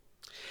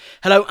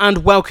Hello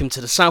and welcome to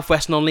the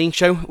Southwest Non-League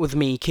Show with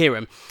me,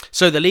 Kieran.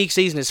 So the league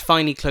season is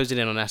finally closing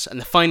in on us and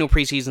the final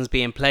pre-season is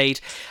being played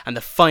and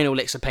the final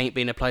licks of paint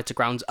being applied to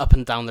grounds up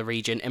and down the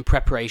region in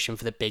preparation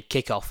for the big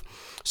kickoff.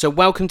 So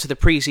welcome to the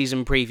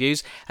pre-season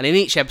previews, and in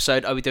each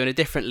episode I'll be doing a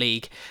different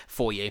league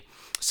for you.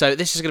 So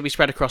this is going to be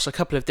spread across a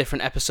couple of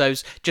different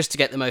episodes just to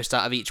get the most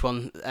out of each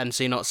one and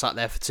so you're not sat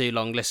there for too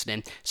long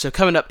listening. So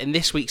coming up in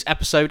this week's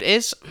episode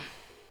is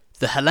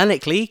the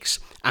Hellenic Leagues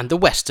and the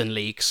Western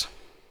Leagues.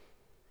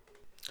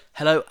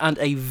 Hello and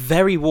a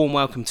very warm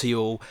welcome to you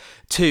all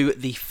to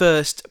the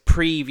first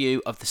preview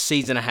of the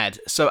season ahead.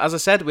 So as I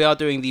said, we are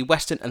doing the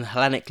Western and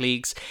Hellenic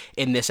Leagues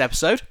in this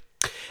episode.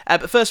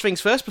 But first things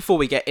first, before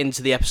we get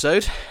into the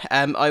episode,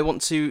 I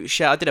want to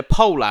share, I did a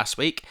poll last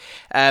week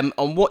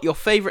on what your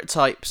favourite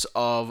types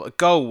of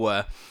goal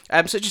were.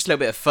 So just a little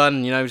bit of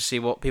fun, to see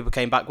what people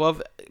came back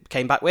with.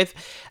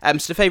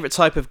 So the favourite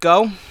type of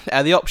goal,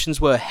 the options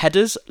were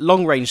headers,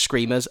 long-range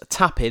screamers,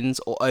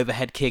 tap-ins, or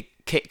overhead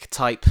kick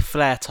type,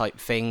 flare type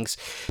things,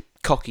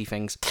 cocky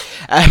things.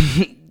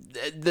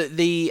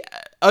 The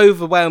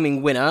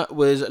overwhelming winner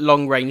was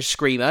long-range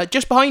screamer.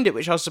 Just behind it,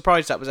 which I was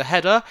surprised at, was a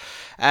header.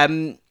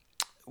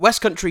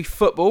 West Country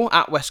Football,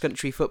 at West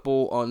Country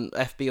Football on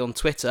FB on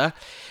Twitter,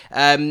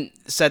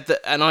 said that,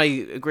 and I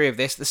agree with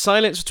this, the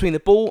silence between the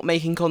ball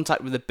making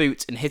contact with the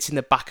boot and hitting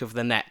the back of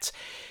the net.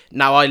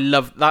 Now I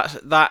love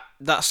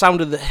that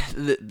sound of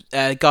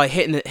the guy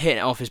hitting it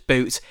off his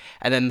boot,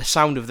 and then the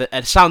sound of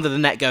the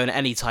net going at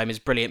any time is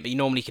brilliant. But you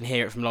normally can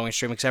hear it from long and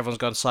stream because everyone's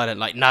gone silent.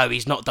 Like, no,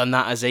 he's not done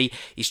that, has he?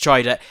 He's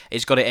tried it.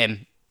 He's got it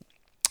in.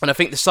 And I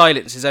think the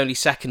silence is only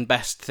second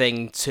best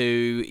thing to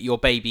your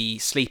baby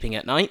sleeping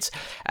at night.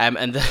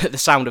 And the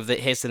sound of the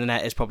hits in the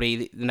net is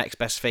probably the next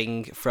best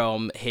thing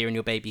from hearing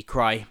your baby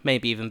cry.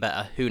 Maybe even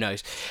better. Who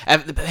knows?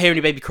 Hearing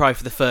your baby cry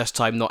for the first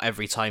time, not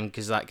every time,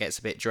 because that gets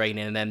a bit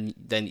draining. And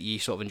then you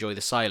sort of enjoy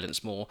the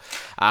silence more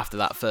after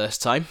that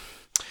first time.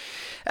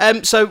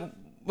 So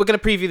we're going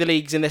to preview the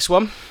leagues in this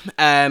one.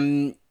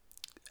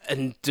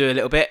 And do a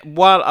little bit.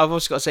 While I've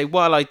also got to say,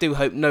 while I do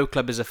hope no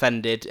club is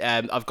offended,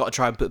 I've got to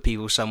try and put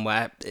people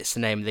somewhere. It's the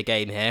name of the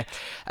game here.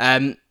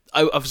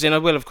 I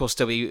will, of course,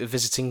 still be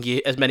visiting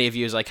you, as many of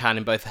you as I can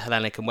in both the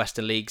Hellenic and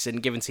Western Leagues,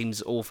 and giving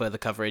teams all further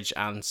coverage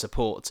and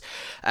support.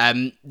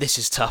 This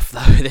is tough,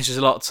 though. This is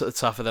a lot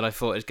tougher than I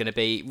thought it was going to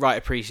be. Write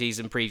a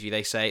pre-season preview,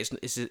 they say.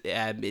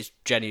 It's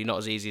genuinely not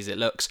as easy as it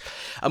looks.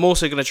 I'm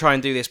also going to try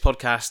and do this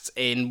podcast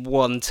in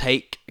one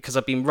take, because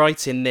I've been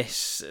writing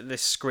this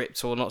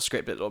script, or not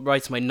script, but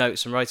writing my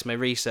notes and writing my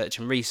research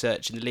and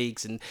researching the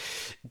leagues and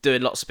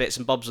doing lots of bits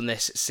and bobs on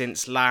this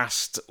since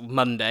last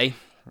Monday.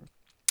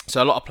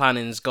 So a lot of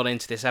planning's gone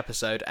into this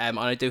episode, and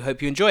I do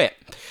hope you enjoy it.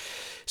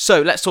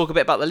 So let's talk a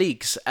bit about the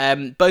leagues.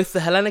 Both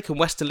the Hellenic and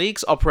Western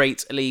Leagues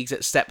operate leagues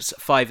at steps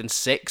 5 and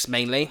 6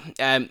 mainly,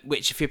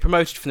 which if you're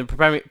promoted from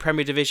the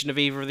Premier Division of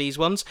either of these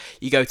ones,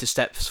 you go to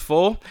steps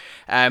 4,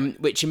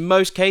 which in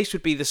most cases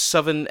would be the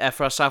Southern,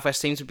 for our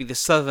Southwest teams, would be the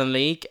Southern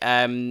League,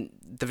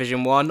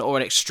 Division 1, or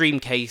an extreme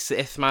case, the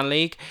Ithman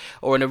League,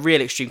 or in a real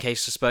extreme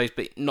case, I suppose,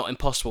 but not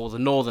impossible, the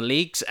Northern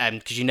Leagues,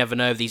 because you never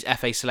know of these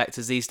FA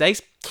selectors these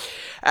days.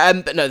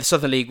 But no, the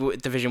Southern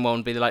League Division 1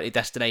 would be the likely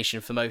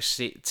destination for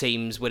most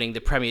teams winning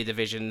the Premier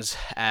Divisions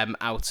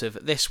out of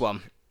this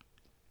one.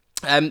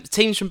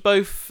 Teams from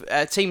both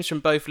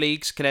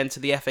leagues can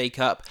enter the FA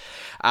Cup,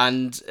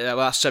 and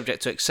that's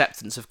subject to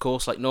acceptance, of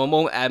course, like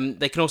normal.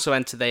 They can also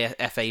enter the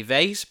FA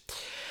Vase.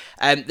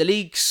 The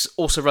leagues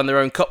also run their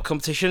own cup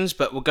competitions,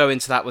 but we'll go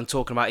into that when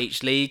talking about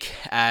each league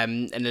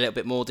in a little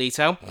bit more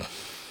detail.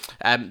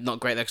 Not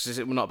great though, because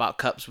we're not about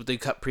cups. We'll do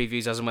cup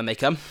previews as and when they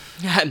come.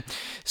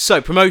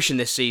 So, promotion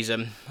this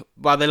season.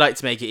 Well, they like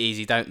to make it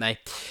easy, don't they?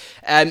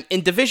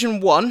 In Division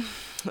 1,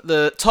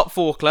 the top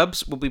 4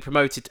 clubs will be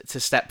promoted to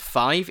Step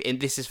 5, and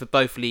this is for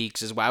both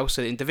leagues as well.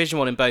 So in Division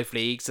 1 in both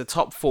leagues, the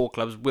top 4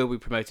 clubs will be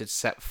promoted to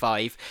Step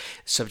 5,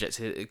 subject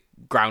to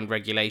ground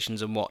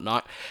regulations and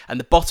whatnot. And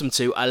the bottom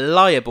 2 are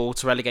liable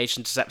to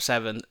relegation to Step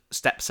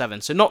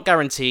 7. So not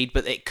guaranteed,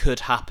 but it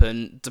could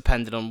happen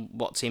depending on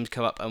what teams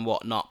come up and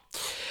whatnot.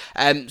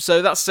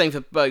 So that's the same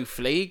for both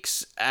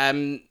leagues.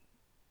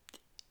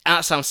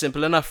 That sounds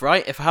simple enough,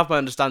 right? If I have my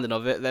understanding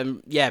of it,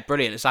 then yeah,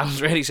 brilliant. It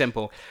sounds really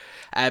simple.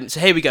 So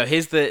here we go.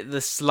 Here's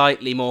the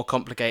slightly more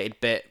complicated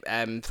bit.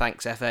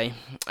 Thanks, FA.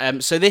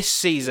 So this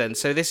season,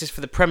 this is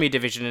for the Premier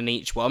Division in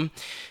each one.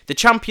 The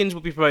champions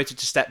will be promoted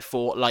to Step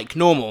 4 like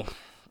normal,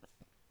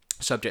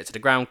 subject to the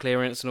ground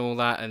clearance and all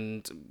that,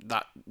 and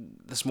that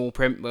the small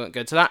print, we won't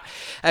go to that.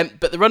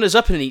 But the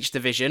runners-up in each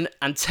division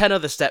and 10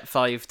 other Step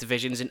 5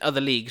 divisions in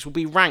other leagues will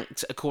be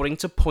ranked according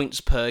to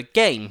points per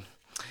game.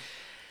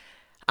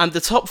 And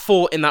the top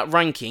 4 in that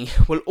ranking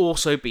will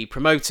also be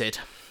promoted.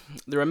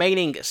 The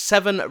remaining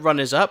 7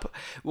 runners-up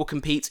will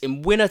compete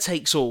in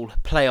winner-takes-all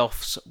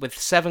playoffs, with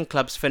 7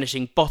 clubs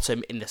finishing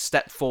bottom in the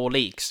Step 4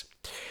 leagues.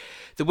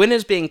 The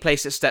winners being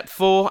placed at Step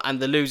 4 and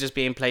the losers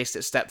being placed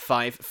at Step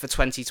 5 for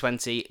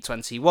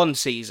 2020-21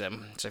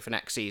 season, so for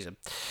next season.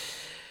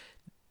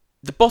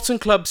 The bottom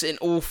clubs in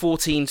all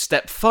 14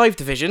 Step 5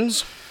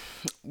 divisions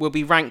will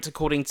be ranked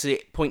according to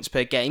points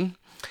per game,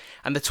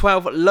 and the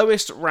 12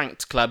 lowest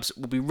ranked clubs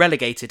will be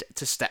relegated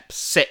to Step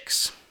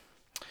 6.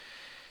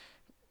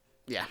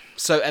 Yeah,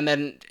 so, and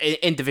then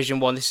in Division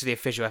 1, this is the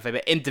official FA,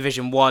 but in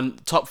Division 1,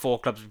 the top 4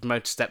 clubs will be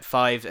promoted to Step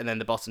 5, and then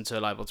the bottom 2 are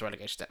liable to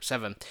relegation Step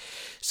 7.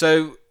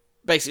 So,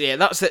 basically, yeah,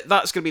 that's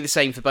going to be the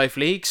same for both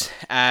leagues,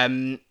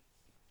 and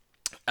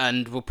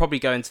we'll probably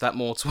go into that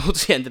more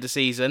towards the end of the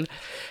season.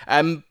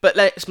 But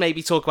let's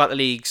maybe talk about the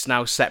leagues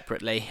now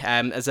separately,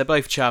 as they're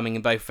both charming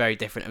and both very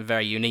different and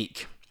very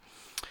unique.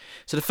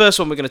 So the first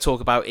one we're going to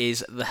talk about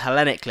is the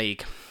Hellenic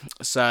League.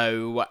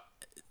 So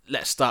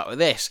let's start with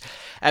this.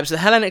 So the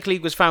Hellenic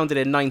League was founded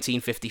in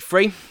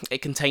 1953.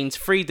 It contains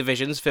 3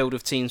 divisions filled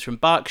with teams from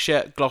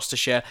Berkshire,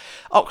 Gloucestershire,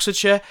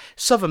 Oxfordshire,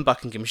 Southern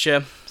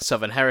Buckinghamshire,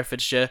 Southern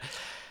Herefordshire,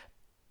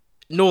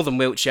 Northern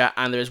Wiltshire,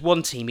 and there is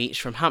 1 team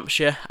each from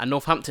Hampshire and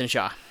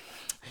Northamptonshire.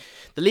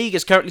 The league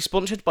is currently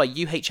sponsored by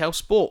UHL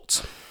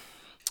Sport.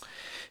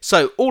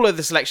 So, all of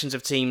the selections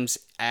of teams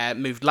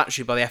moved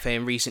laterally by the FA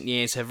in recent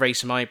years have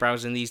raised some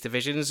eyebrows in these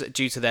divisions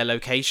due to their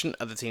location,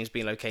 other teams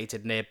being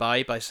located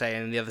nearby by, say,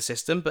 in the other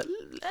system, but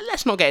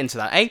let's not get into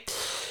that, eh?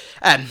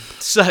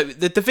 So,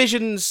 the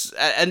divisions,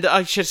 and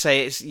I should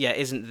say,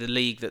 isn't the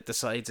league that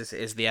decides, it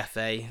is the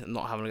FA.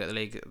 Not having a look at the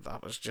league,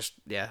 that was just,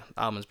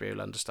 Almondsbury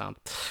will understand.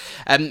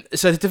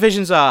 So, the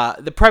divisions are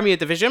the Premier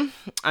Division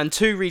and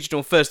 2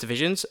 regional first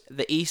divisions,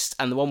 the East,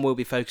 and the one we'll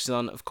be focusing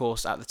on, of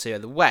course, at the 2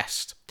 of the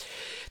West.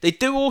 They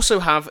do also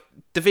have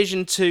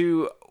Division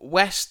 2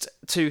 West,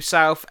 2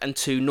 South, and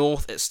 2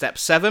 North at Step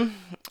 7.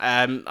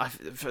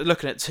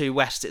 Looking at 2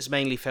 West, it's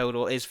mainly filled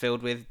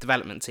with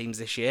development teams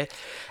this year.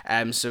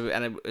 So,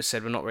 and I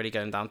said we're not really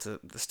going down to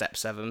the Step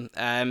 7.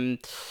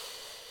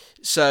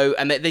 So,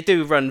 and they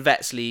do run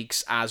Vets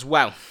leagues as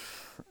well.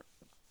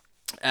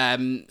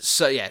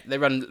 They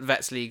run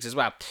Vets leagues as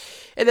well.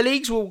 In the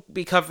leagues we'll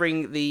be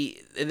covering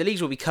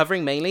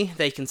mainly,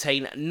 they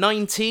contain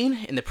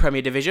 19 in the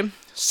Premier Division,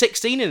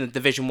 16 in the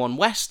Division 1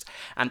 West,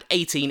 and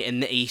 18 in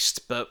the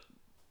East. But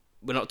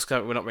we're not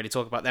really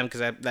talking about them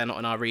because they're not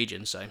in our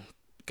region, so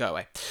go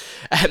away.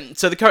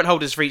 So the current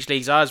holders for each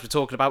league are, as we're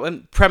talking about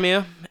them,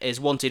 Premier is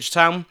Wantage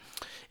Town.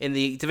 In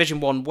the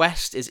Division 1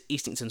 West is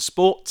Eastington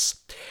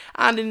Sports.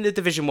 And in the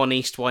Division 1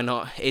 East, why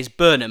not, is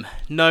Burnham.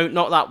 No,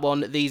 not that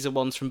one. These are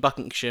ones from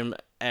Buckinghamshire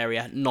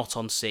area, not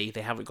on sea.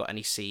 They haven't got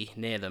any sea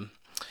near them.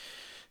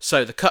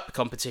 So the cup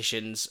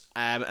competitions,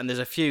 and there's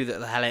a few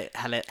that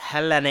the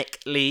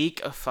Hellenic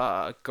League,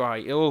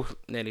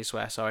 nearly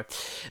swear, sorry.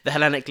 The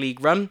Hellenic League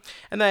run,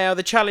 and they are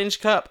the Challenge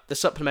Cup, the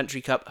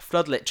Supplementary Cup,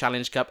 Floodlit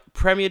Challenge Cup,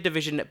 Premier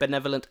Division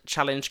Benevolent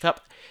Challenge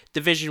Cup,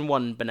 Division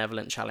 1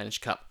 Benevolent Challenge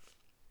Cup.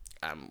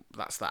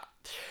 That's that.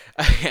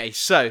 Okay,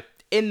 so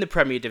in the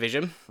Premier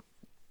Division,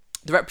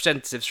 the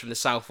representatives from the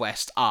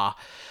Southwest are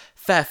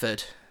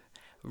Fairford,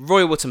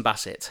 Royal Wootton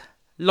Bassett,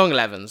 Long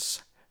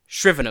Elevens,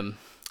 Shrivenham,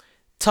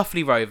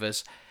 Tuffley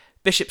Rovers,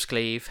 Bishop's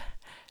Cleeve,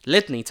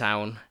 Lydney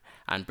Town,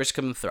 and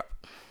Briscombe and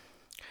Thrupp.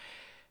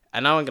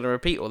 And now I'm going to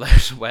repeat all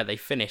those where they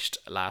finished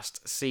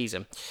last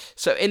season.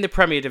 So in the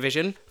Premier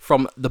Division,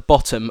 from the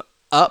bottom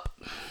up,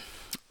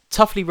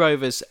 Tuffley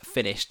Rovers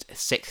finished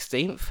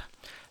 16th.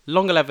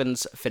 Long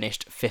Elevens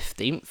finished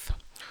 15th.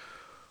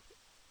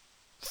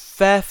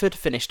 Fairford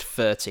finished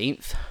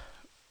 13th.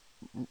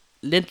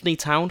 Lydney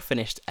Town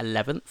finished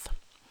 11th.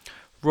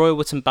 Royal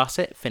Wootton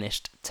Bassett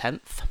finished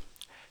 10th.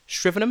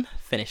 Shrivenham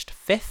finished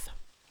 5th.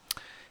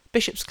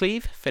 Bishop's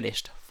Cleeve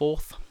finished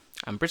 4th.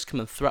 And Briscombe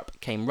and Thrupp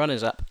came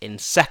runners-up in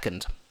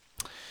 2nd.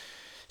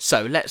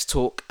 So let's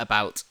talk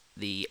about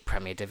the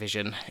Premier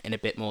Division in a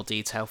bit more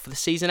detail for the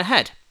season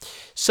ahead.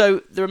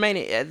 So the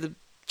remaining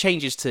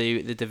changes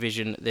to the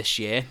division this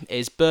year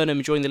is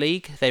Burnham joined the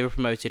league. They were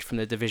promoted from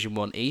the Division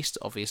 1 East,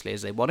 obviously,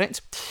 as they won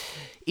it.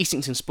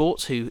 Eastington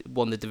Sports, who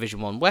won the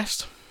Division 1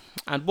 West.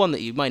 And one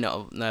that you might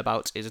not know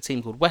about is a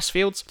team called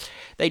Westfields.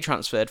 They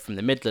transferred from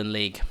the Midland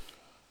League.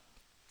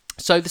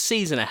 So the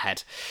season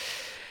ahead.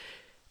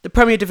 The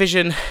Premier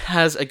Division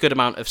has a good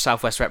amount of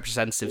Southwest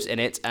representatives in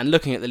it, and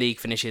looking at the league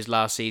finishes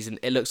last season,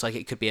 it looks like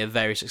it could be a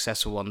very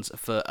successful one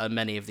for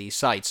many of these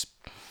sides.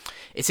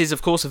 It is,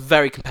 of course, a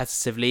very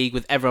competitive league,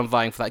 with everyone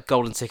vying for that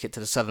golden ticket to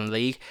the Southern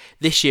League.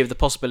 This year, with the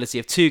possibility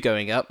of 2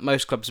 going up,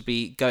 most clubs will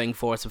be going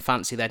for it and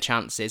fancy their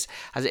chances,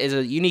 as it is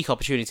a unique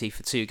opportunity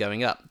for 2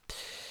 going up.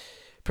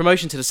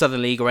 Promotion to the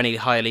Southern League or any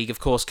higher league, of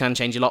course, can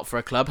change a lot for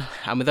a club,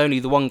 and with only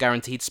the one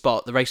guaranteed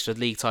spot, the race for the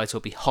league title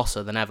will be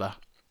hotter than ever.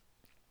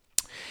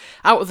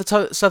 Out of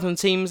the southern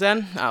teams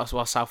then,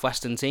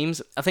 southwestern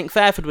teams, I think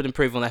Fairford would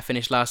improve on their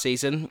finish last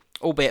season,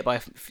 albeit by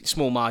a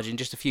small margin,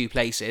 just a few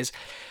places.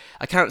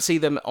 I can't see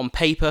them on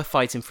paper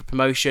fighting for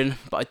promotion,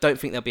 but I don't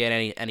think there'll be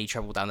any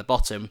trouble down the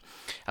bottom.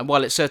 And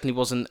while it certainly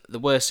wasn't the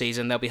worst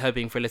season, they'll be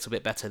hoping for a little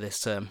bit better this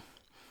term.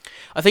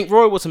 I think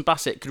Royal Wootton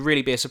Bassett could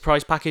really be a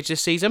surprise package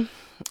this season,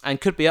 and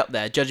could be up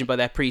there, judging by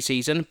their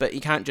pre-season, but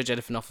you can't judge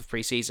anything off of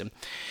pre-season.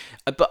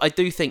 But I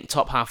do think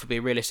top half would be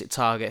a realistic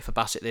target for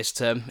Bassett this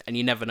term, and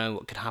you never know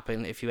what could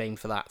happen if you aim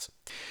for that.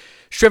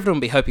 Shrivenham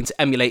will be hoping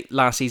to emulate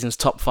last season's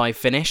top 5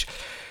 finish.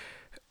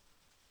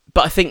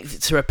 But I think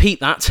to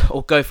repeat that,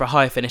 or go for a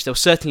higher finish, they'll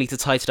certainly need to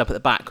tighten up at the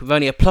back. With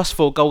only a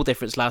 +4 goal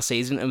difference last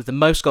season, and with the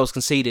most goals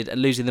conceded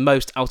and losing the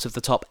most out of the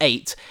top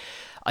 8,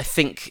 I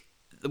think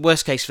the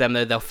worst case for them,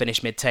 though, they'll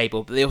finish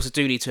mid-table. But they also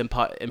do need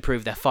to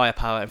improve their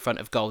firepower in front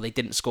of goal. They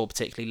didn't score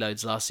particularly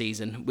loads last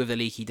season. With a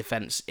leaky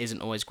defence,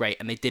 isn't always great,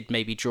 and they did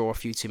maybe draw a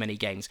few too many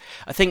games.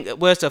 I think at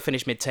worst they'll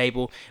finish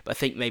mid-table, but I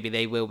think maybe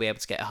they will be able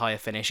to get a higher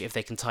finish if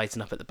they can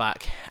tighten up at the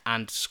back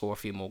and score a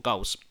few more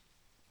goals.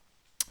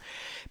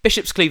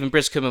 Bishop's Cleeve and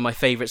Briscombe are my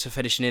favourites for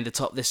finishing in the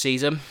top this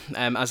season,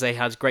 as they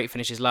had great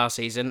finishes last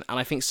season, and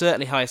I think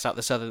certainly highest out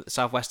the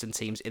southwestern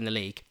teams in the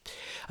league.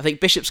 I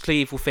think Bishop's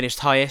Cleeve will finish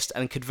highest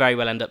and could very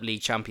well end up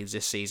league champions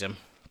this season.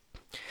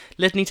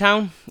 Lydney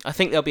Town, I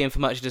think they'll be in for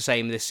much the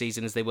same this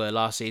season as they were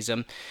last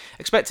season,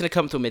 expecting a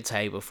comfortable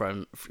mid-table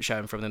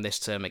showing from them this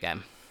term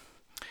again.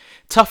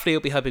 Tuffley will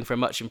be hoping for a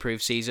much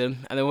improved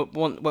season, and they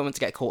won't want to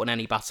get caught in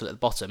any battle at the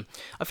bottom.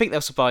 I think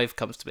they'll survive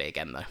comfortably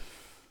again though.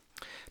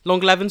 Long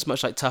Levens,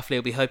 much like Tuffley,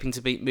 will be hoping to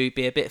be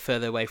a bit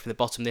further away from the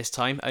bottom this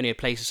time, only a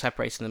place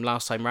separating them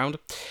last time round,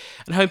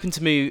 and hoping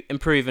to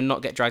improve and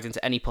not get dragged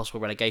into any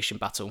possible relegation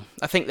battle.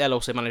 I think they'll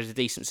also manage a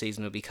decent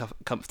season and will be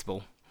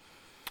comfortable.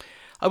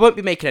 I won't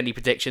be making any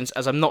predictions,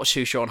 as I'm not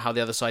too sure on how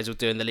the other sides will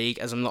do in the league,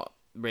 as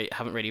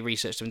haven't really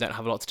researched them and don't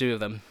have a lot to do with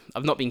them.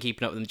 I've not been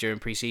keeping up with them during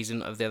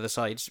pre-season of the other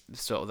sides,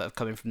 sort of that have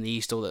come in from the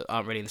east or that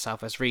aren't really in the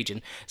southwest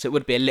region, so it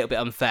would be a little bit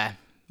unfair.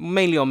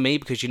 Mainly on me,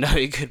 because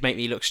it could make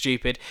me look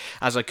stupid,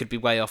 as I could be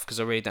way off because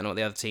I really don't know what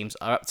the other teams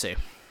are up to.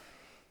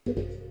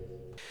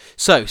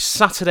 So,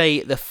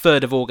 Saturday the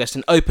 3rd of August,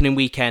 an opening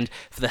weekend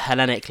for the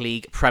Hellenic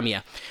League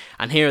Premier.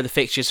 And here are the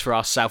fixtures for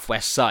our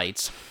southwest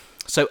sides.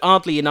 So,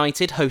 Ardley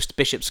United host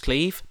Bishop's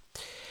Cleeve.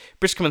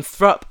 Briscombe and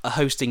Thrupp are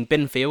hosting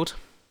Binfield.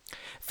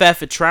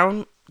 Fairford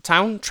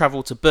Town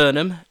travel to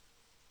Burnham,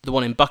 the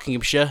one in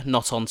Buckinghamshire,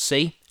 not on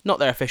sea. Not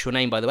their official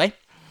name, by the way.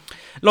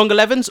 Longer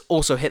Levens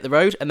also hit the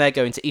road, and they're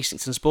going to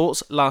Eastington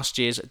Sports, last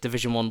year's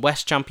Division 1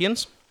 West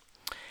champions.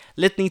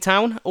 Lydney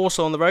Town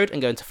also on the road and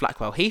going to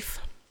Flackwell Heath.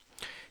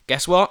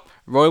 Guess what?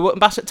 Royal and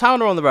Bassett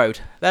Town are on the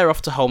road. They're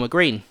off to Holmer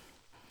Green.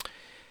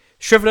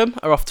 Shrivenham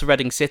are off to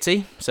Reading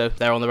City, so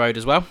they're on the road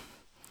as well.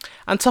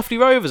 And Tuffley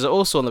Rovers are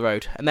also on the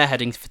road, and they're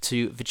heading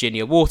to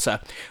Virginia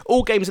Water.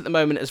 All games at the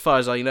moment, as far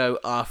as I know,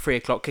 are 3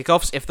 o'clock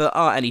kickoffs. If there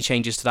are any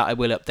changes to that, I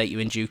will update you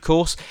in due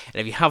course.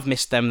 And if you have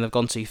missed them and they've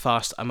gone too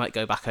fast, I might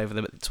go back over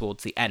them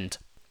towards the end.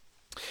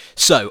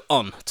 So,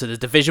 on to the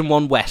Division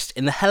 1 West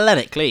in the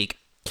Hellenic League.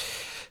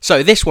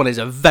 So, this one is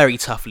a very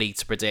tough league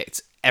to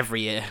predict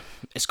every year.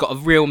 It's got a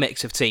real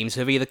mix of teams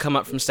who have either come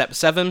up from Step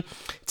 7,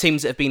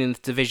 teams that have been in the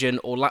division,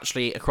 or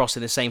laterally across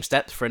in the same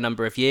step for a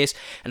number of years,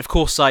 and of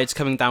course sides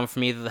coming down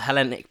from either the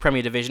Hellenic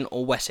Premier Division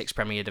or Wessex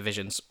Premier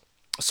Divisions.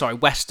 Sorry,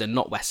 Western,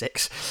 not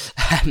Wessex.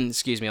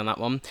 Excuse me on that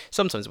one.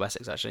 Sometimes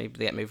Wessex, actually,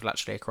 they get moved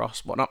laterally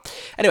across, whatnot.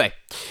 Anyway,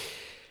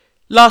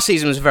 last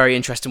season was a very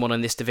interesting one in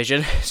this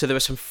division, so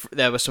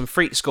there were some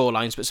freak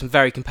scorelines, but some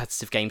very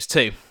competitive games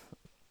too.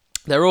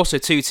 There are also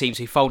 2 teams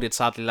who folded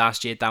sadly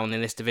last year down in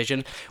this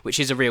division,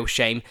 which is a real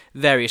shame.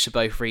 Various for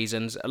both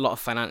reasons. A lot of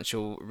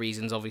financial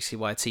reasons, obviously,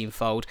 why a team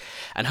fold,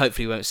 and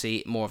hopefully we won't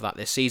see more of that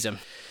this season.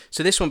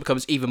 So this one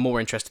becomes even more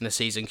interesting this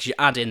season because you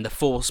add in the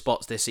 4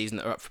 spots this season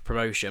that are up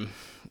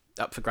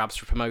for grabs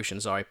for promotion,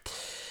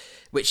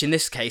 which in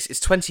this case is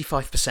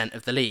 25%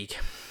 of the league.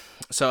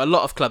 So a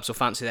lot of clubs will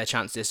fancy their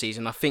chance this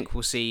season. I think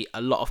we'll see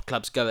a lot of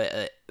clubs go at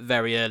it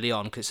very early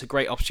on because it's a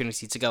great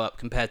opportunity to go up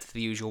compared to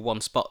the usual 1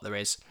 spot there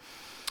is.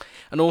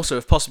 And also,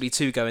 if possibly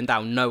 2 going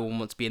down, no one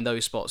wants to be in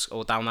those spots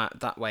or down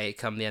that way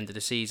come the end of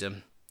the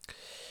season.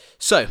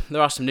 So,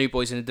 there are some new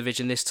boys in the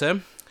division this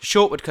term.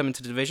 Shortwood come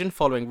into the division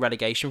following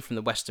relegation from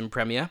the Western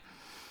Premier.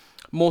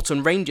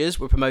 Morton Rangers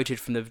were promoted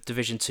from the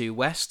Division 2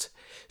 West.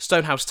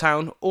 Stonehouse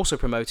Town also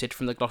promoted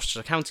from the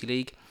Gloucestershire County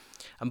League.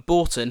 And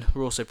Bourton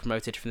were also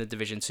promoted from the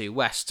Division 2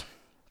 West.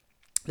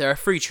 There are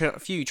a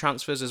few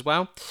transfers as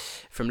well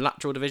from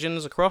lateral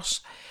divisions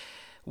across.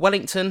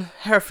 Wellington,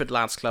 Hereford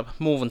Lads Club,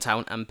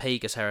 Morventown and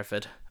Pegas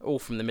Hereford, all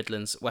from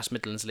the West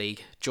Midlands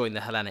League, joined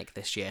the Hellenic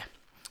this year.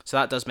 So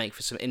that does make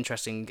for some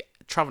interesting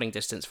travelling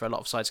distance for a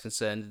lot of sides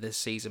concerned this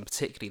season,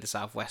 particularly the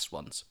southwest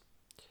ones.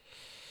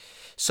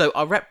 So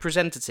our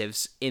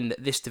representatives in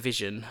this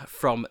division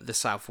from the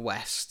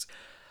southwest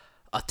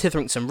are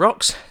Tytherington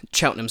Rocks,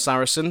 Cheltenham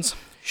Saracens,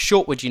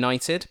 Shortwood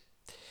United,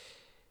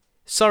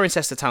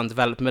 Cirencester Town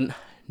Development,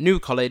 New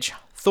College,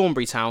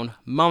 Thornbury Town,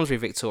 Malmesbury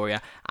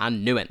Victoria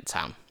and Newent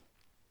Town.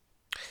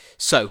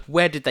 So,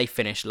 where did they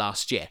finish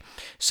last year?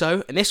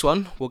 So, in this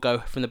one, we'll go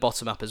from the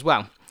bottom up as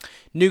well.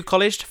 New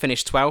College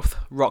finished 12th,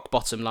 rock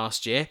bottom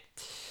last year.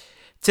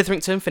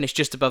 Tytherington finished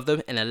just above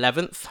them in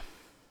 11th.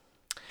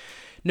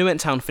 Newent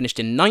Town finished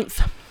in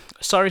 9th.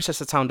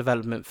 Cirencester Town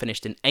Development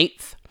finished in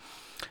 8th.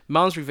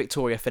 Malmesbury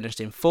Victoria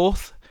finished in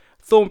 4th.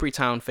 Thornbury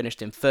Town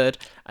finished in 3rd,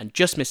 and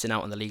just missing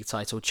out on the league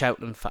title,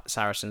 Cheltenham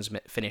Saracens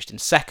finished in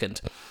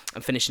 2nd.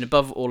 And finishing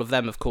above all of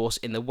them, of course,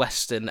 in the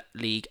Western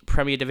League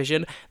Premier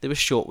Division, there was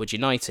Shortwood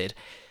United.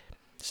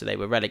 So they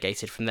were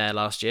relegated from there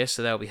last year,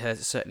 so they'll be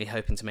certainly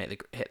hoping to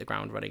hit the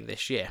ground running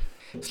this year.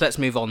 So let's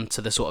move on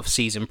to the sort of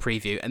season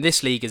preview. And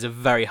this league is a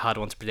very hard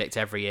one to predict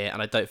every year,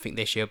 and I don't think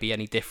this year will be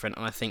any different.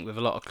 And I think with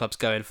a lot of clubs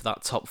going for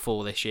that top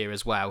four this year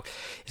as well,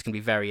 it's going to be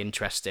very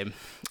interesting.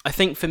 I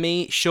think for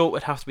me, Short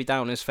would have to be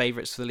down as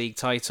favourites for the league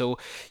title.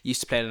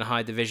 Used to play in a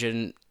high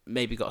division,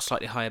 maybe got a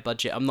slightly higher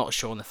budget. I'm not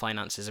sure on the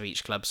finances of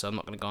each club, so I'm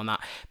not going to go on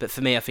that. But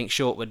for me, I think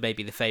Short would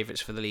maybe the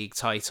favourites for the league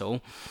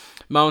title.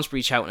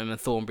 Malmesbury, Cheltenham and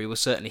Thornbury will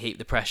certainly heap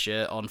the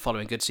pressure on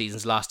following good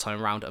seasons last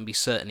time round and be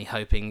certainly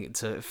hoping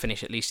to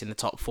finish at least in the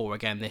top four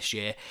again this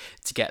year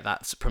to get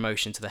that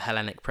promotion to the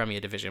Hellenic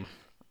Premier Division.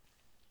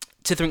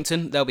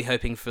 Titherington, they'll be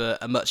hoping for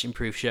a much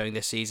improved showing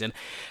this season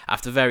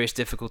after various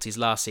difficulties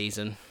last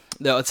season.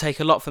 It'll take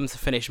a lot for them to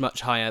finish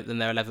much higher than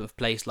their 11th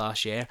place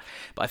last year,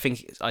 but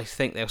I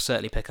think they'll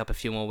certainly pick up a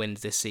few more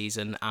wins this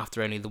season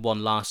after only the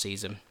one last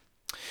season.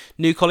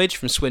 New College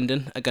from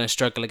Swindon are going to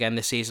struggle again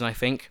this season, I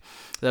think.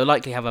 They'll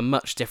likely have a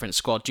much different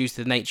squad due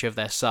to the nature of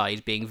their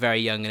side being very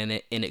young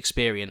and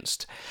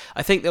inexperienced.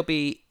 I think they'll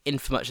be in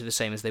for much of the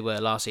same as they were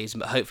last season,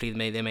 but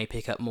hopefully they may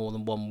pick up more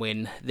than one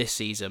win this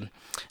season.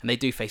 And they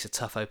do face a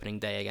tough opening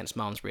day against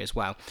Malmesbury as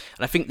well.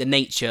 And I think the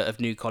nature of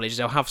New College,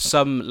 they'll have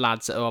some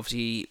lads that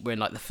obviously were in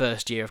like the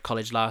first year of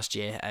college last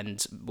year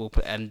and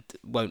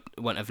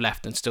won't have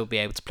left and still be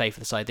able to play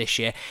for the side this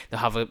year. They'll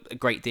have a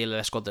great deal of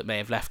their squad that may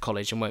have left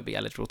college and won't be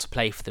eligible to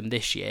play for them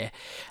this year.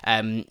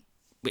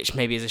 Which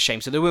maybe is a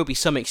shame. So there will be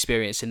some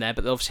experience in there,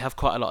 but they obviously have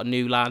quite a lot of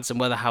new lads and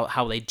whether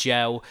how they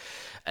gel.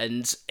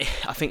 And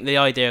I think the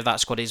idea of that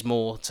squad is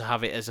more to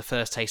have it as a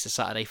first taste of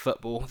Saturday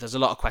football. There's a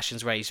lot of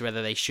questions raised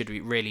whether they should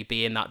really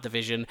be in that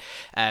division.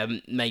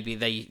 Maybe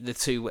the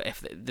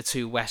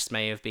two West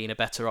may have been a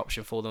better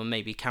option for them.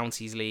 Maybe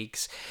counties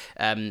leagues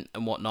and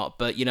whatnot.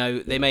 But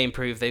they may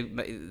improve. They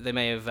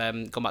may have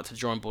gone back to the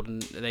drawing board,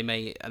 and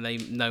they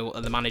know,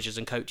 and the managers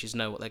and coaches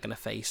know what they're going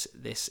to face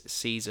this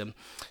season.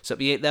 So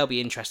they'll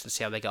be interested to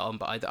see how they get on.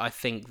 But I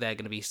think they're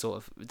going to be sort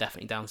of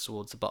definitely down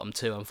towards the bottom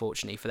two,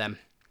 unfortunately for them.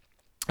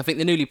 I think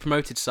the newly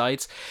promoted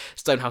sides,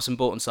 Stonehouse and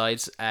Bolton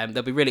sides,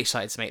 they'll be really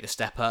excited to make the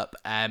step up.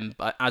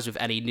 But as with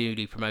any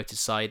newly promoted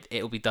side,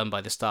 it will be done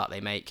by the start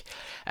they make.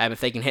 If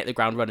they can hit the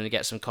ground running and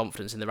get some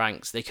confidence in the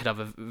ranks, they could have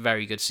a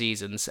very good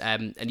seasons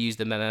and use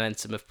the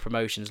momentum of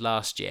promotions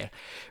last year.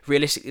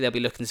 Realistically, they'll be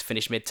looking to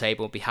finish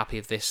mid-table and be happy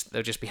with this.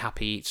 They'll just be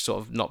happy to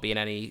sort of not be in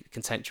any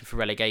contention for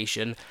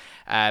relegation.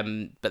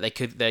 But they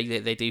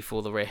do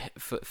feel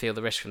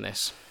the risk from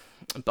this.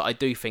 But I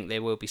do think they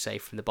will be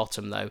safe from the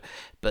bottom, though.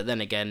 But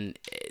then again,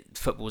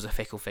 football's a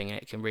fickle thing and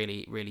it can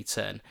really, really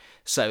turn.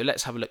 So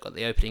let's have a look at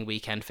the opening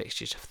weekend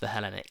fixtures for the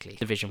Hellenic League,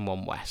 Division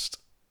 1 West.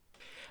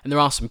 And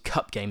there are some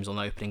cup games on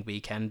the opening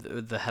weekend,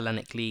 the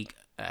Hellenic League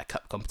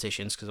cup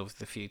competitions, because of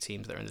the few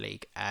teams that are in the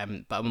league.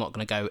 But I'm not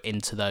going to go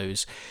into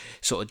those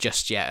sort of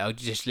just yet. I'll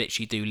just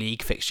literally do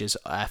league fixtures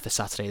for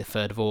Saturday the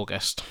 3rd of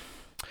August.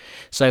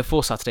 So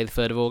for Saturday the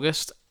 3rd of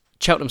August,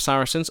 Cheltenham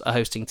Saracens are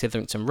hosting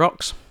Titherington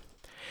Rocks.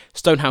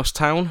 Stonehouse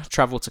Town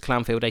travel to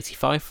Clanfield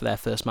 85 for their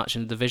first match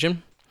in the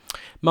division.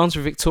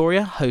 Malmesbury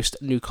Victoria host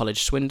New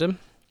College Swindon.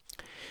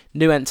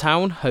 Newent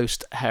Town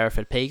host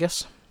Hereford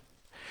Pegas.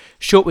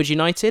 Shortwood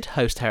United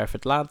host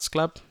Hereford Lads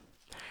Club.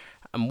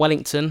 And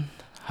Wellington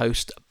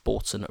host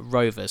Bolton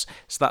Rovers.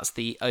 So that's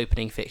the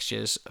opening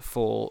fixtures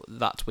for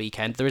that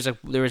weekend. There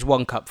is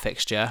one cup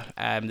fixture,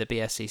 the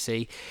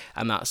BSCC,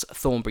 and that's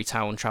Thornbury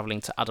Town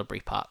travelling to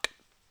Adderbury Park.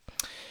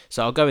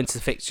 So I'll go into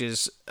the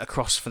fixtures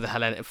across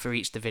for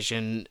each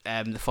division,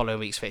 the following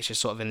week's fixtures,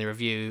 sort of in the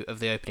review of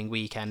the opening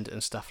weekend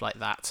and stuff like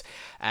that.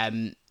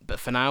 But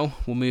for now,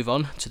 we'll move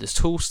on to the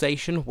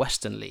Toolstation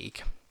Western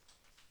League.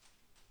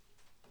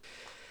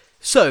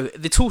 So,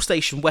 the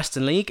Toolstation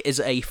Western League is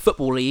a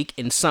football league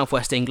in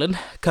southwest England,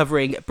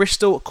 covering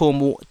Bristol,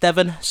 Cornwall,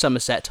 Devon,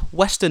 Somerset,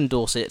 Western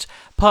Dorset,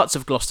 parts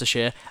of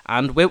Gloucestershire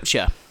and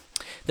Wiltshire.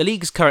 The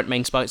league's current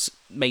main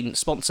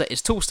sponsor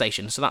is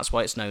Toolstation, so that's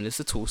why it's known as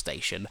the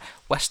Toolstation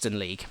Western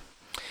League.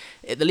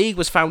 The league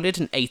was founded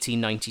in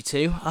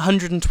 1892,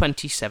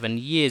 127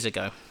 years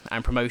ago,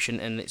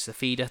 and it's the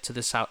feeder to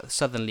the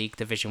Southern League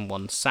Division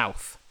 1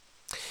 South.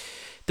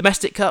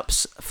 Domestic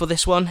cups for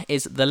this one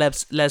is the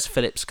Les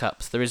Phillips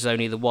Cup. There is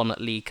only the one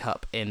league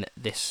cup in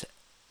this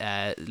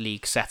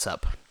league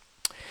setup.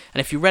 And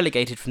if you're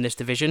relegated from this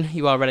division,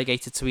 you are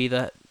relegated to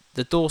either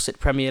the Dorset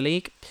Premier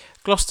League,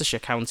 Gloucestershire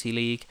County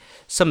League,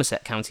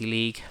 Somerset County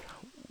League,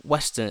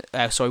 Wiltshire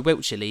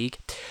League,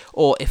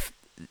 or if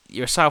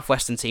you're a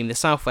South-Western team, the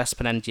South West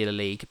Peninsula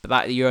League, but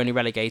that you're only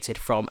relegated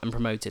from and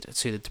promoted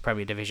to the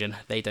Premier Division.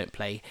 They don't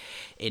play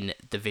in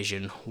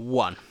Division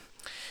 1.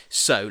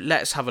 So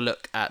let's have a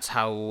look at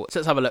how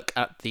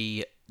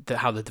the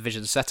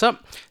divisions set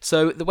up.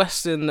 So the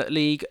Western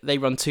League, they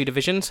run two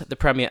divisions, the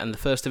Premier and the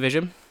First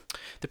Division.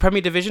 The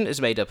Premier Division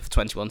is made up of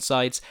 21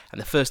 sides,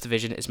 and the First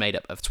Division is made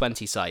up of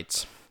 20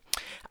 sides.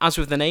 As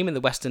with the name in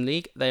the Western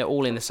League, they are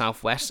all in the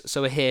South West,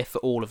 so we're here for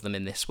all of them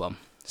in this one.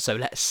 So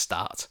let's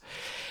start.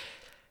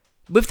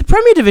 With the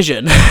Premier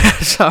Division,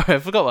 sorry, I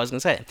forgot what I was going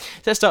to say.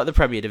 Let's start with the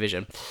Premier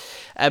Division.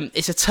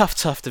 It's a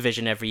tough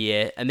division every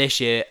year, and this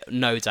year,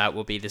 no doubt,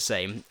 will be the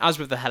same. As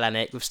with the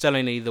Hellenic, with still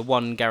only the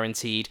one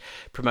guaranteed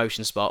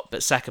promotion spot,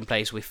 but second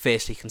place will be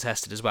fiercely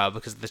contested as well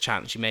because of the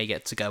chance you may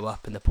get to go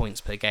up in the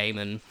points per game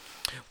and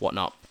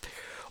whatnot.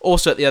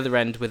 Also, at the other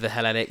end with the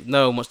Hellenic,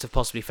 no one wants to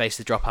possibly face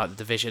the drop out of the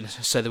division,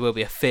 so there will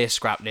be a fierce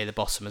scrap near the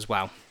bottom as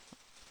well.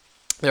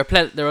 There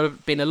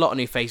have been a lot of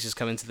new faces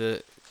coming to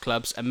the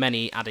clubs, and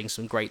many adding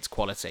some great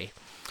quality.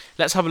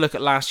 Let's have a look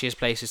at last year's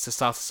places to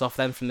start us off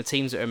then from the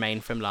teams that remain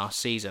from last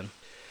season.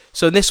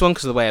 So in this one,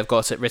 because of the way I've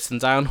got it written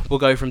down, we'll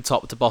go from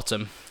top to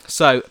bottom.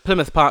 So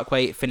Plymouth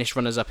Parkway finished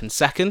runners-up in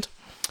second.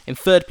 In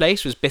third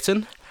place was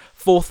Bitton.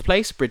 Fourth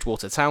place,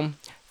 Bridgewater Town.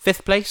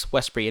 Fifth place,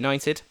 Westbury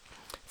United.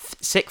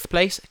 Sixth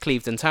place,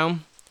 Clevedon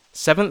Town.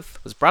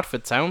 Seventh was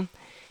Bradford Town.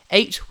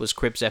 8th was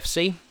Cribbs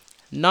FC.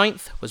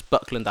 9th was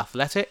Buckland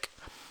Athletic.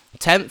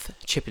 10th,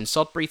 Chipping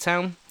Sodbury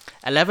Town.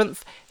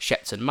 11th,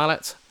 Shepton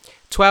Mallet.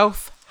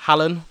 12th,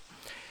 Hallen.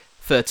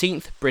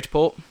 13th,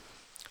 Bridport.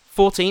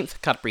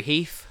 14th, Cadbury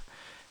Heath.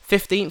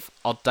 15th,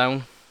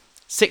 Odddown.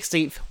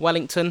 16th,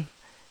 Wellington.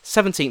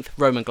 17th,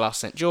 Roman Glass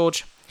St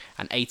George.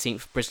 And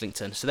 18th,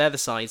 Brislington. So they're the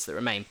sides that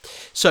remain.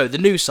 So the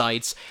new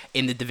sides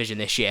in the division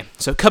this year.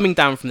 So coming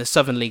down from the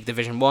Southern League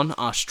Division 1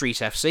 are Street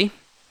FC.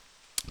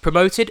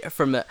 Promoted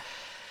from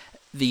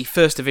the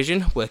First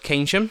Division were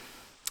Keynsham.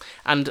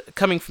 And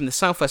coming from the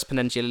South West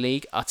Peninsula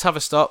League are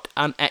Tavistock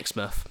and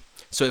Exmouth.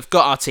 So we've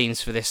got our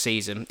teams for this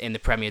season in the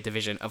Premier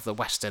Division of the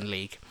Western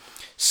League.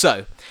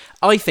 So,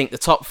 I think the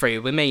top three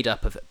were made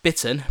up of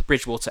Bitton,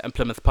 Bridgewater and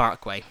Plymouth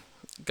Parkway.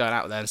 Going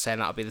out there and saying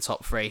that'll be the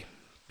top three.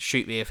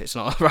 Shoot me if it's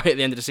not right at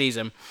the end of the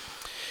season.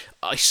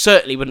 I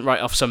certainly wouldn't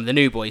write off some of the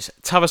new boys,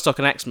 Tavistock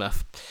and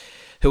Exmouth,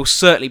 who will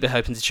certainly be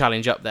hoping to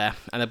challenge up there,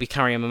 and they'll be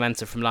carrying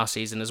momentum from last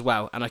season as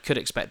well, and I could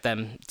expect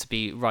them to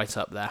be right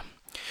up there.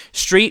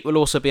 Street will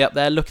also be up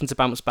there, looking to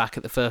bounce back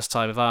at the first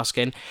time of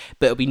asking,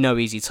 but it'll be no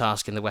easy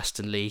task in the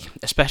Western League,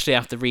 especially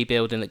after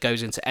rebuilding that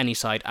goes into any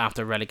side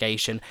after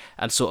relegation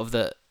and sort of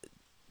the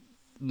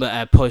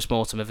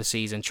post-mortem of the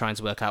season, trying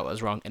to work out what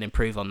was wrong and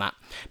improve on that.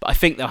 But I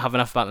think they'll have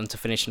enough about them to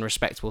finish in a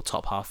respectable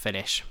top half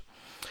finish.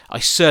 I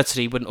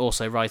certainly wouldn't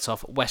also write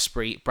off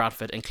Westbury,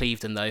 Bradford and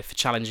Clevedon though for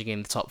challenging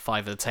in the top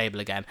 5 of the table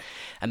again,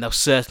 and they'll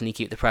certainly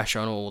keep the pressure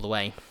on all the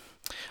way.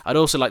 I'd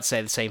also like to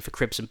say the same for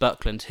Cribbs and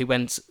Buckland, who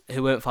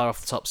weren't far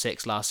off the top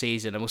 6 last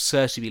season and will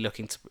certainly be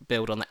looking to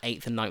build on the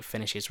 8th and 9th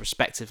finishes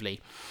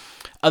respectively.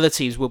 Other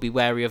teams will be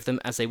wary of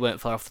them as they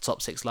weren't far off the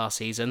top 6 last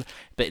season,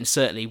 but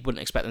certainly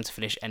wouldn't expect them to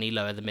finish any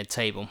lower than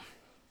mid-table.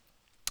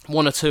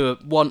 One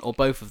or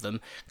both of them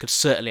could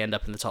certainly end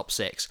up in the top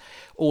 6.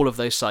 All of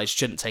those sides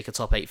shouldn't take a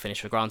top 8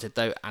 finish for granted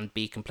though and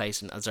be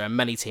complacent, as there are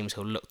many teams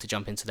who will look to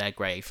jump into their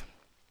grave.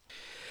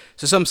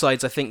 So some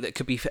sides I think that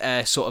could be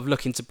sort of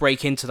looking to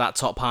break into that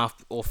top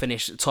half or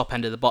finish the top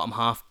end of the bottom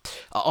half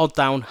are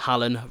Odddown,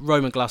 Hallen,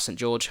 Roman Glass St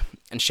George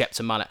and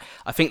Shepton Mallet.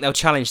 I think they'll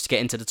challenge to get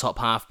into the top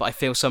half, but I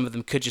feel some of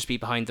them could just be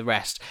behind the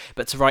rest.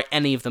 But to write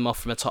any of them off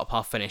from a top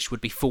half finish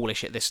would be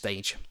foolish at this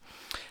stage.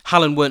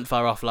 Hallen weren't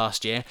far off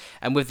last year,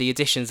 and with the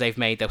additions they've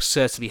made, they'll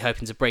certainly be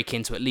hoping to break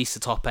into at least the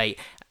top 8,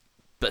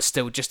 but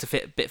still just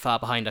a bit far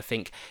behind, I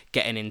think,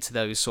 getting into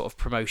those sort of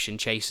promotion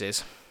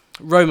chases.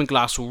 Roman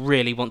Glass will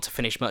really want to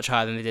finish much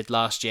higher than they did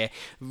last year,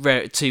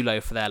 too low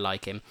for their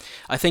liking.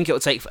 I think it will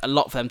take a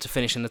lot for them to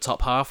finish in the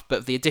top half,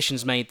 but the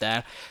additions made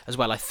there as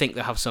well, I think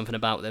they'll have something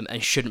about them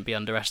and shouldn't be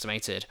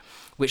underestimated,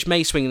 which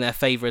may swing in their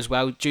favour as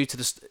well. At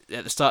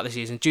the start of the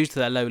season, due to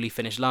their lowly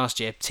finish last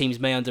year, teams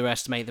may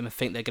underestimate them and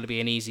think they're going to be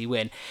an easy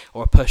win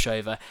or a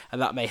pushover, and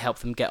that may help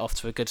them get off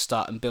to a good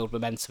start and build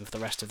momentum for the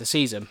rest of the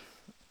season.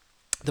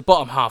 The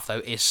bottom half, though,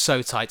 is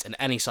so tight, and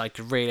any side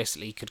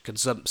could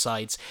consump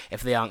sides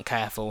if they aren't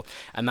careful,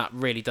 and that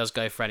really does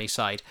go for any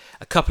side.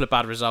 A couple of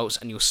bad results,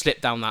 and you'll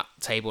slip down that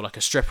table like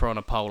a stripper on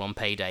a pole on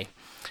payday.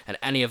 And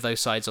any of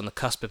those sides on the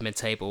cusp of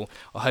mid-table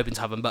or hoping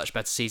to have a much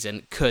better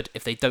season could,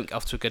 if they don't get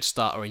off to a good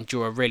start or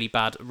endure a really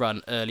bad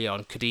run early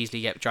on, could easily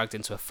get dragged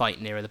into a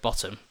fight nearer the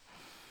bottom.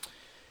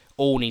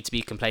 All need to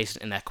be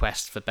complacent in their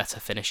quest for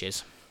better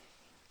finishes.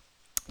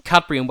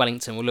 Cadbury and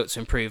Wellington will look to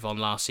improve on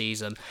last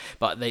season,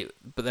 but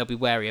they'll be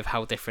wary of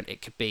how different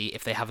it could be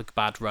if they have a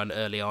bad run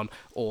early on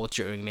or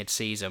during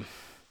mid-season.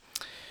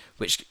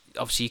 Which,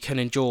 obviously, you can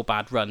endure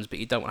bad runs, but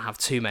you don't want to have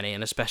too many,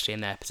 and especially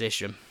in their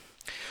position.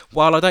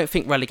 While I don't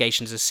think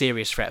relegation is a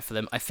serious threat for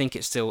them, I think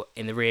it's still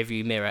in the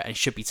rearview mirror and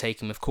should be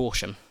taken with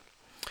caution.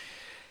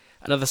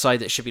 Another side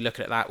that should be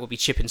looking at that will be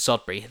Chipping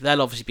Sodbury.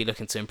 They'll obviously be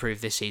looking to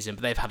improve this season,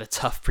 but they've had a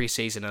tough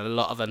pre-season and a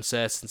lot of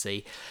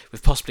uncertainty,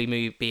 with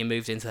possibly being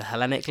moved into the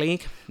Hellenic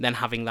League, then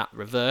having that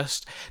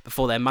reversed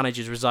before their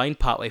managers resigned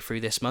partway through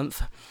this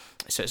month.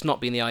 So it's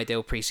not been the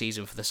ideal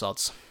pre-season for the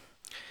Sods.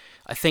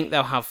 I think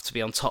they'll have to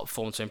be on top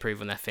form to improve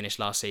on their finish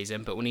last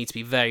season, but will need to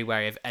be very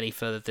wary of any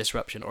further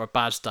disruption or a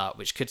bad start,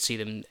 which could see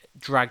them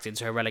dragged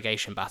into a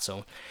relegation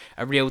battle.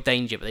 A real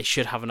danger, but they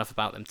should have enough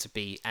about them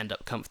to end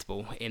up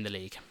comfortable in the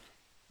league.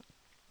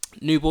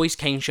 New boys,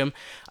 Keynsham,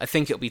 I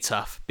think it'll be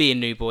tough. Being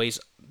new boys,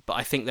 but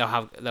I think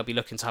they'll be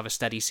looking to have a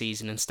steady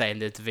season and stay in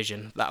the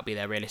division. That'll be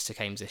their realistic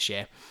aims this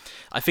year.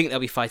 I think they'll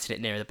be fighting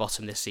it nearer the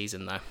bottom this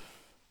season, though.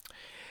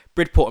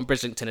 Bridport and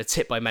Brislington are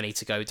tipped by many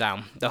to go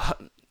down.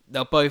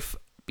 They'll both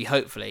be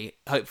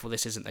hopeful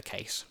this isn't the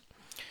case.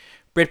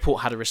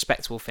 Bridport had a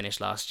respectable finish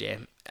last year,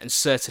 and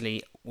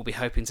certainly will be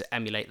hoping to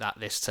emulate that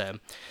this term.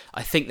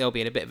 I think they'll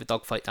be in a bit of a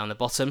dogfight down the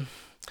bottom.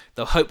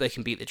 They'll hope they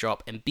can beat the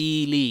drop and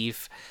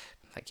believe,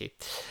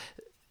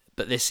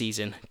 but this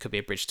season could be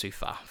a bridge too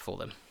far for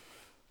them.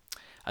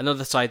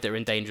 Another side that are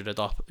in danger of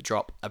a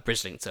drop are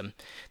Brislington.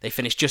 They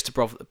finished just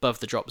above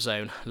the drop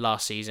zone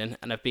last season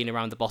and have been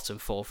around the bottom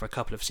four for a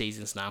couple of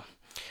seasons now.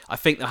 I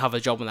think they'll have a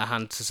job on their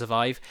hands to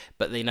survive,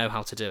 but they know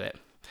how to do it.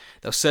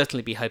 They'll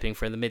certainly be hoping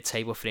for the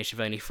mid-table finish of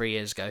only 3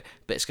 years ago,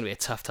 but it's going to be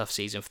a tough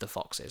season for the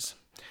Foxes.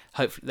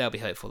 They'll be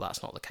hopeful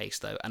that's not the case,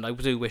 though, and I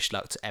do wish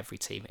luck to every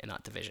team in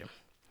that division.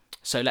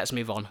 So let's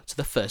move on to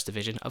the first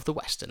division of the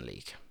Western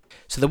League.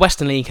 So the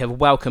Western League have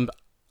welcomed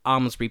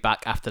Almondsbury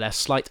back after their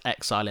slight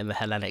exile in the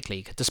Hellenic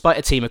League. Despite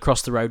a team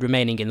across the road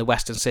remaining in the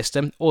Western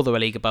system, although a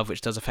league above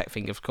which does affect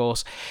things of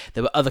course,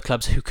 there were other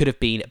clubs who could have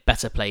been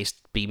better placed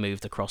to be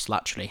moved across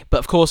laterally. But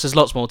of course there's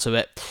lots more to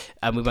it,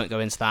 and we won't go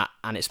into that,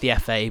 and it's the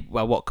FA,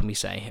 well what can we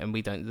say, and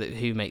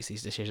who makes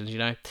these decisions, you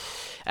know.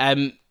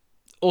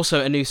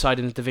 Also a new side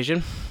in the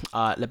division,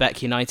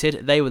 Lebec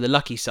United. They were the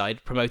lucky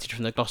side, promoted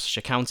from the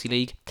Gloucestershire County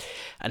League,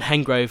 and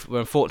Hengrove were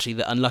unfortunately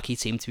the unlucky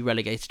team to be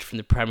relegated from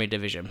the Premier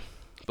Division.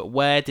 But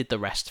where did the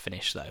rest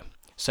finish, though?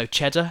 So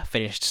Cheddar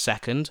finished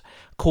second,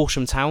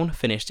 Corsham Town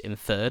finished in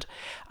third,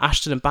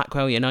 Ashton and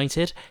Backwell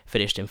United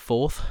finished in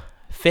fourth,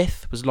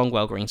 fifth was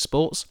Longwell Green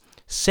Sports,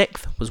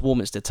 sixth was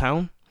Warminster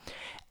Town,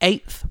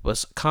 eighth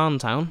was Carn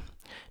Town,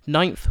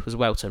 ninth was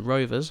Welton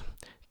Rovers,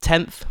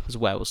 10th was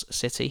Wells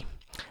City,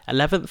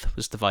 11th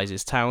was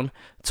Devizes Town,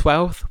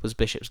 12th was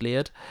Bishop's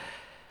Leard,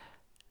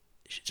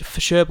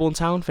 Sherborne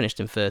Town finished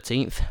in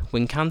 13th,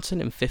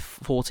 Wincanton in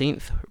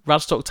 14th,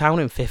 Radstock Town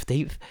in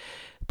 15th,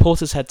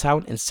 Portishead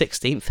Town in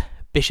 16th,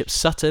 Bishop's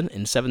Sutton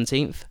in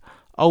 17th,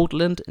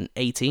 Oldland in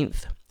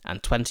 18th,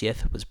 and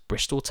 20th was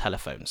Bristol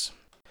Telephones.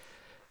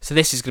 So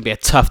this is going to be a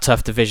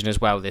tough division as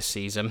well this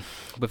season.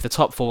 With the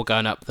top four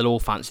going up, they'll all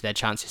fancy their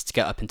chances to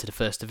get up into the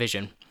first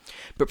division.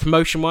 But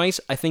promotion-wise,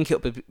 I think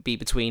it'll be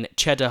between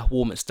Cheddar,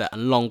 Warminster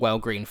and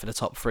Longwell Green for the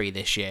top three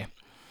this year.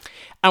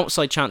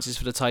 Outside chances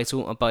for the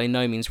title are by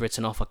no means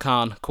written off are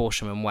Carn,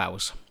 Corsham and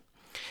Wells.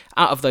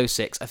 Out of those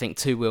 6, I think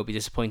 2 will be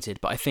disappointed,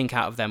 but I think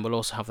out of them we'll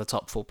also have the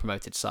top 4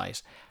 promoted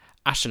sides.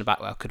 Ashton and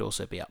Backwell could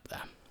also be up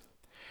there.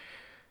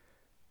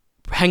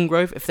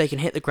 Hengrove, if they can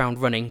hit the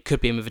ground running, could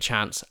be in with a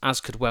chance,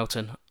 as could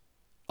Welton,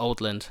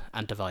 Oldland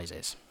and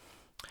Devizes.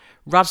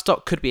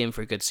 Radstock could be in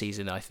for a good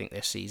season, I think,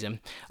 this season.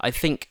 I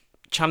think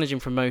challenging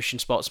promotion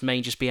spots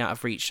may just be out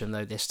of reach for them,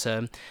 though, this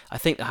term. I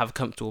think they'll have a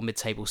comfortable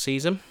mid-table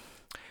season.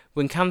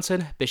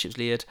 Wincanton, Bishop's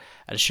Leard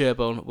and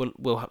Sherborne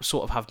will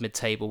sort of have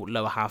mid-table,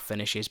 lower half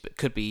finishes, but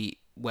could be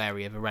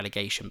wary of a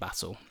relegation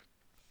battle.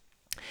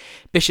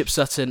 Bishop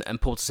Sutton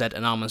and Portishead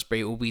and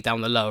Almondsbury will be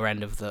down the lower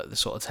end of the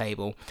sort of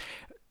table.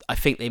 I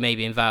think they may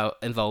be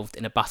involved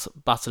in a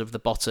battle of the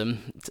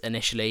bottom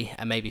initially,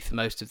 and maybe for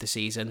most of the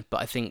season,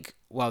 but I think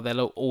while they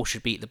all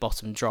should beat the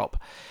bottom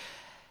drop,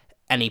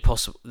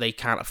 they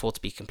can't afford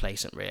to be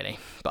complacent, really.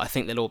 But I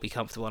think they'll all be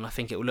comfortable, and I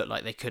think it will look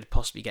like they could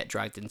possibly get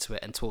dragged into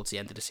it, and towards the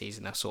end of the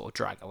season they'll sort of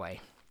drag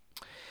away.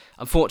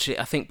 Unfortunately,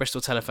 I think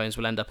Bristol Telephones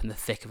will end up in the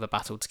thick of a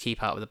battle to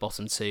keep out of the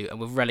bottom 2, and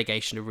with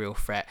relegation a real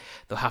threat,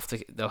 they'll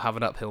have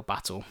an uphill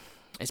battle.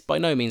 It's by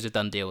no means a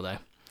done deal, though.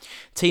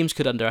 Teams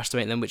could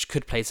underestimate them, which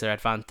could play to their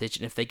advantage,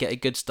 and if they get a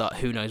good start,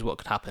 who knows what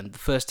could happen. The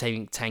first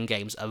 10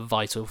 games are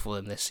vital for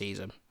them this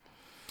season.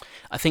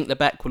 I think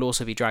Lebec will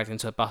also be dragged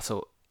into a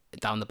battle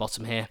down the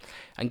bottom here,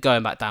 and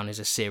going back down is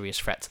a serious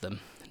threat to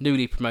them.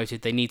 Newly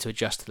promoted, they need to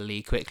adjust to the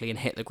league quickly and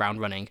hit the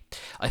ground running.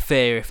 I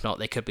fear if not,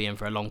 they could be in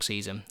for a long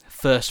season.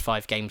 First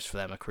 5 games for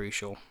them are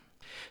crucial.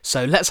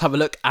 So let's have a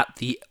look at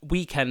the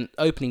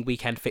opening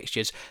weekend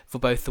fixtures for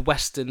both the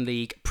Western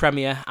League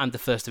Premier and the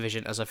First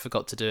Division, as I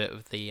forgot to do it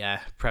with the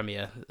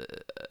Premier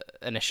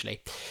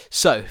initially.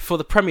 So for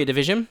the Premier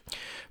Division,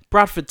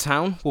 Bradford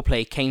Town will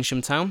play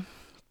Keynsham Town,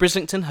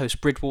 Brislington host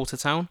Bridwater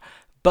Town,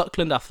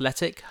 Buckland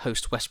Athletic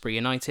host Westbury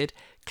United,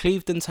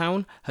 Clevedon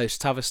Town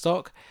host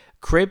Tavistock,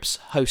 Cribbs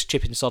host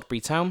Chipping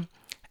Sodbury Town,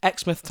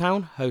 Exmouth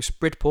Town host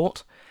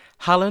Bridport,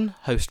 Hallen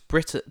host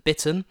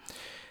Bitton,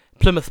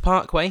 Plymouth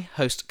Parkway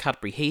host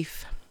Cadbury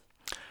Heath,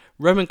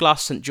 Roman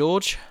Glass St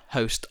George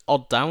host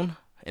Odd Down,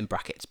 in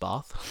brackets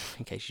Bath,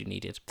 in case you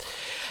needed.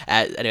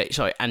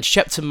 And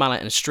Shepton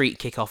Mallet and Street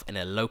kick off in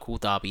a local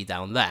derby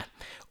down there.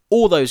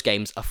 All those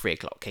games are 3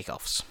 o'clock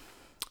kickoffs.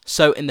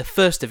 So in the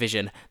First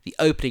Division, the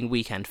opening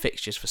weekend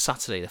fixtures for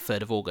Saturday the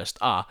 3rd of August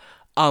are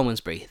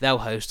Almondsbury, they'll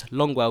host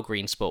Longwell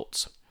Green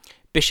Sports.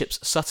 Bishop's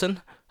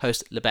Sutton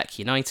host Lebec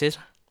United.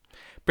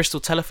 Bristol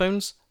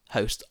Telephones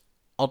host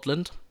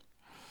Oldland.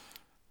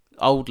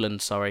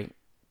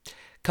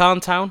 Carn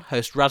Town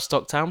host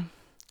Radstock Town.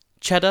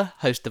 Cheddar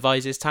host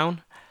Devizes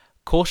Town.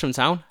 Corsham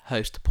Town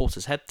host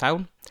Portishead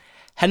Town.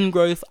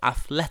 Hengrove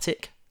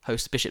Athletic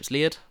host Bishop's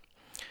Leard.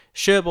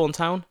 Sherborne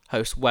Town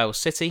host Wales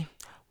City.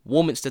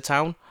 Warminster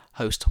Town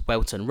host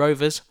Welton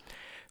Rovers.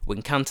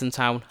 Wincanton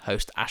Town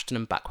host Ashton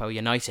and Backwell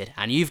United.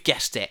 And you've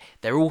guessed it,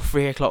 they're all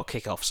 3 o'clock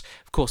kickoffs.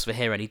 Of course, if I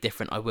hear any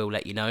different, I will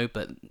let you know,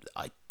 but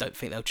I don't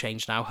think they'll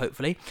change now,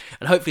 hopefully.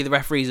 And hopefully the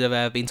referees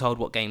have been told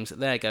what games that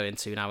they're going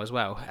to now as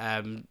well.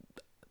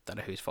 Don't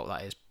know whose fault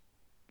that is.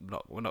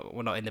 We're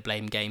not in the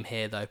blame game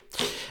here though.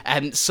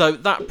 So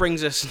that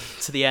brings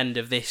us to the end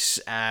of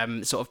this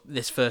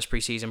this first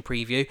pre-season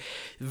preview.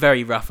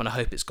 Very rough, and I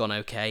hope it's gone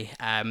okay.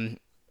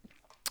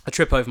 I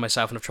trip over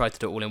myself, and I've tried to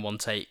do it all in one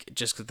take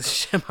just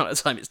because the amount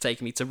of time it's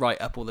taken me to write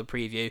up all the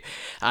preview,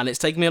 and it's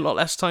taken me a lot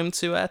less time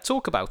to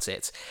talk about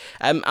it.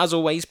 As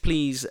always,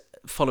 please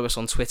follow us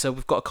on Twitter.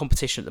 We've got a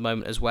competition at the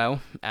moment as well,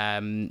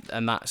 and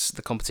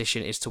the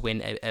competition is to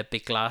win a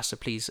big glass, so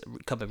please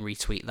come and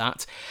retweet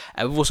that.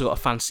 We've also got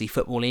a fantasy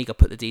football league. I'll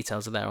put the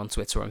details there on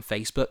Twitter and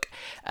Facebook.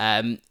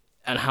 And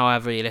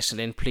however you're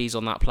listening, please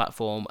on that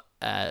platform,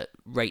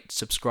 rate,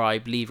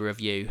 subscribe, leave a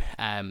review,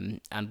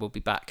 and we'll be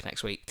back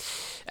next week.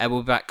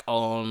 We'll be back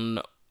on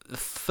the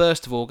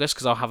 1st of August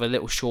because I'll have a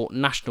little short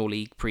National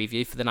League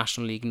preview for the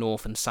National League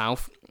North and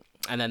South.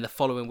 And then the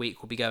following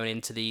week we'll be going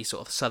into the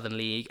sort of Southern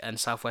League and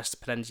South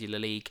West Peninsula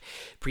League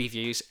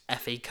previews.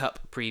 FA Cup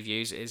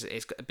previews is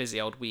a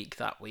busy old week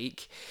that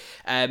week.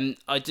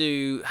 I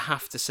do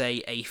have to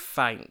say a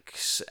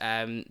thanks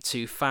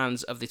to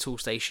fans of the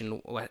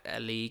Toolstation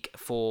League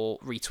for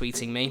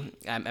retweeting me.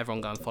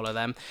 Everyone go and follow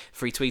them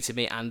for retweeting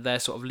me, and their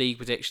sort of league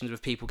predictions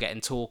with people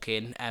getting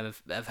talking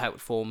have helped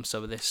form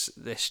some of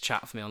this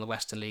chat for me on the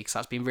Western League. So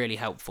that's been really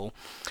helpful.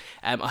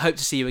 I hope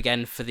to see you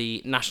again for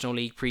the National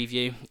League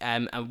preview,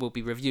 and we'll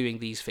be reviewing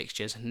these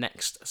fixtures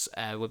next.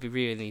 I'll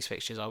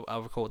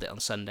record it on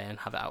Sunday and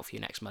have it out for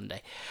you next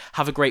Monday.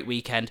 Have a great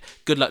weekend.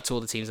 Good luck to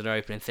all the teams that are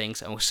opening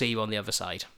things, and we'll see you on the other side.